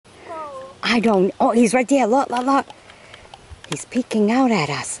I don't. Oh, he's right there. Look, look, look. He's peeking out at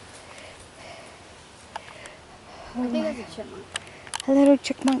us. I think it's a chipmunk. A little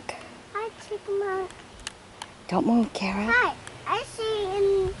chipmunk. Hi, Chipmunk. Don't move, Kara. Hi. I see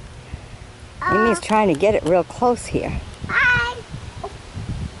in... Amy's trying to get it real close here. Hi.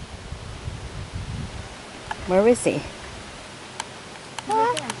 Where is he?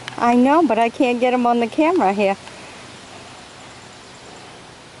 I know, but I can't get him on the camera here.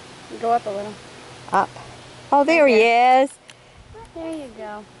 Go up a little. Up. Oh, there he is. There you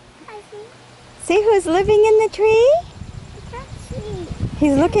go. I see. See who's living in the tree? I can't see.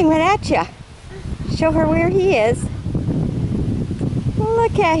 He's looking right at you. Show her where he is.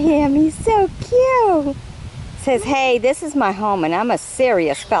 Look at him. He's so cute. Says, hey, this is my home and I'm a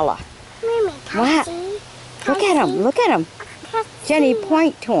serious fella. Mimi, can I What? see? Look at him. Look at him. Can I Jenny, see?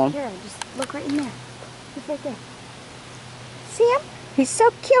 point to him. Here, just look right in there. Just right there. See him? He's so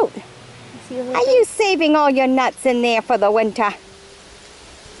cute. You see the little Are you saving all your nuts in there for the winter?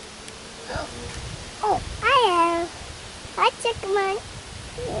 Oh, I am. Hi, Chipmunk.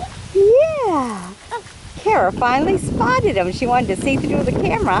 Yeah. Kara finally spotted him. She wanted to see through the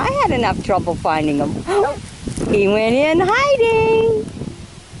camera. I had enough trouble finding him. He went in hiding.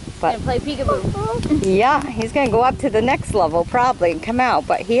 But Gonna play peekaboo. yeah, he's going to go up to the next level probably and come out.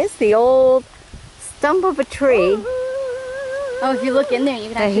 But here's the old stump of a tree Oh, if you look in there, you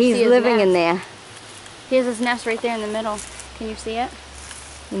can that actually see he's his living nest. in there. He has his nest right there in the middle. Can you see it?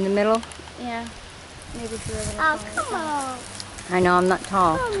 In the middle. Yeah. Maybe if you're a little Oh, taller. come on. I know I'm not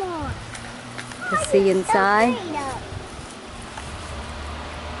tall. Come on. To see inside. A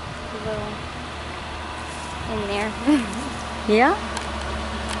little in there. Yeah.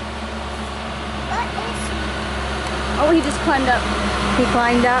 What is Oh, he just climbed up. He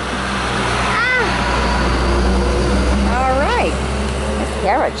climbed up. All right. There's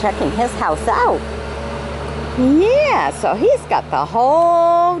Kara checking his house out. Yeah, so he's got the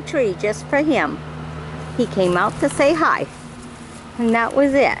whole tree just for him. He came out to say hi. And that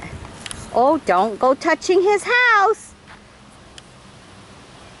was it. Oh, don't go touching his house.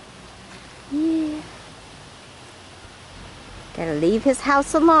 Yeah. Gotta leave his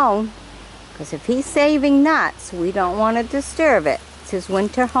house alone. Because if he's saving nuts, we don't want to disturb it. It's his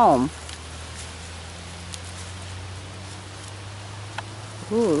winter home.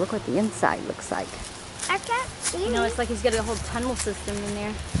 Ooh, look what the inside looks like. I can't see. You know, it's like he's got a whole tunnel system in there.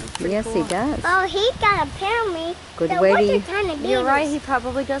 It's pretty Yes, cool. he does. Oh, he got a family. Good The way to- winter tiny babies. You're right, he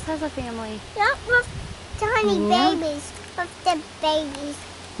probably does have a family. Not with tiny Yeah. babies. With the babies.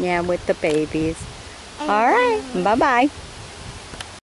 Yeah, with the babies. And All right, bye-bye.